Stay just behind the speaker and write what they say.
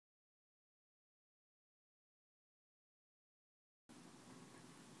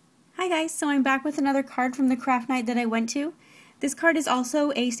Hi guys, so I'm back with another card from the craft night that I went to. This card is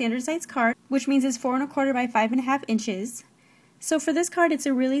also a standard size card, which means it's 4 1/4 by 5 1/2 inches. So for this card, it's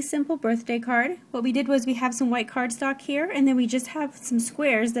a really simple birthday card. What we did was we have some white cardstock here, and then we just have some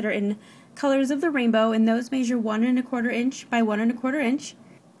squares that are in colors of the rainbow, and those measure 1 1/4 inch by 1 1/4 inch.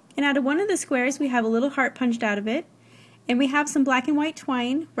 And out of one of the squares, we have a little heart punched out of it, and we have some black and white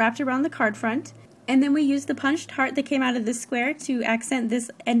twine wrapped around the card front. And then we use the punched heart that came out of this square to accent this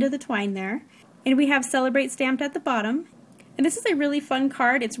end of the twine there. And we have Celebrate stamped at the bottom. And this is a really fun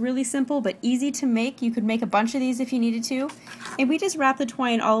card. It's really simple but easy to make. You could make a bunch of these if you needed to. And we just wrap the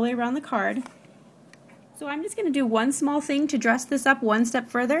twine all the way around the card. So I'm just going to do one small thing to dress this up one step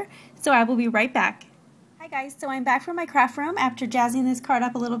further. So I will be right back. Hi guys, so I'm back from my craft room after jazzing this card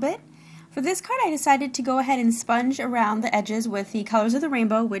up a little bit. For this card, I decided to go ahead and sponge around the edges with the colors of the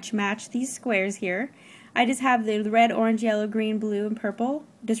rainbow, which match these squares here. I just have the red, orange, yellow, green, blue, and purple,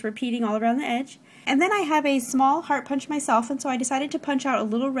 just repeating all around the edge. And then I have a small heart punch myself, and so I decided to punch out a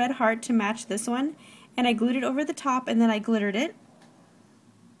little red heart to match this one. And I glued it over the top, and then I glittered it.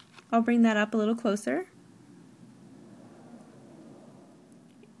 I'll bring that up a little closer.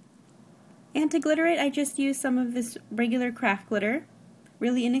 And to glitter it, I just used some of this regular craft glitter.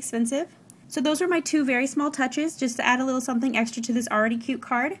 Really inexpensive. So those are my two very small touches, just to add a little something extra to this already cute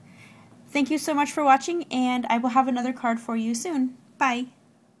card. Thank you so much for watching, and I will have another card for you soon. Bye!